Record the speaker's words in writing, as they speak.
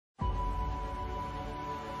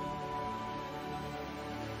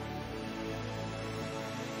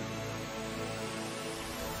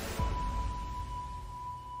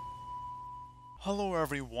Hello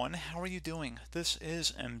everyone, how are you doing? This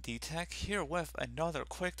is MD Tech here with another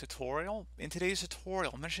quick tutorial. In today's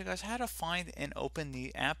tutorial, I'm going to show you guys how to find and open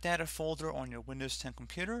the Appdata folder on your Windows 10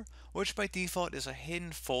 computer, which by default is a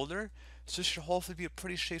hidden folder. So this should hopefully be a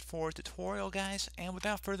pretty straightforward tutorial, guys. And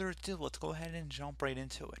without further ado, let's go ahead and jump right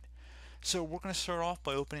into it. So we're going to start off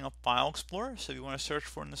by opening up File Explorer. So if you want to search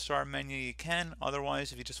for it in the start menu, you can.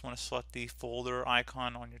 Otherwise, if you just want to select the folder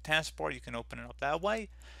icon on your taskbar, you can open it up that way.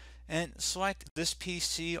 And select this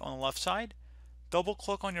PC on the left side. Double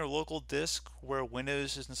click on your local disk where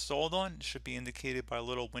Windows is installed on. It should be indicated by a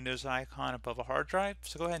little Windows icon above a hard drive.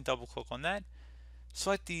 So go ahead and double click on that.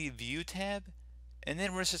 Select the View tab. And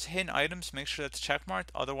then where it says Hidden Items, make sure that's checkmarked.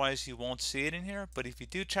 Otherwise, you won't see it in here. But if you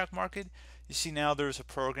do checkmark it, you see now there's a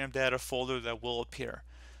program data folder that will appear.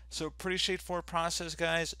 So pretty straightforward process,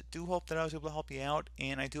 guys. Do hope that I was able to help you out.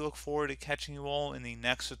 And I do look forward to catching you all in the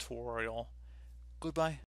next tutorial. Goodbye.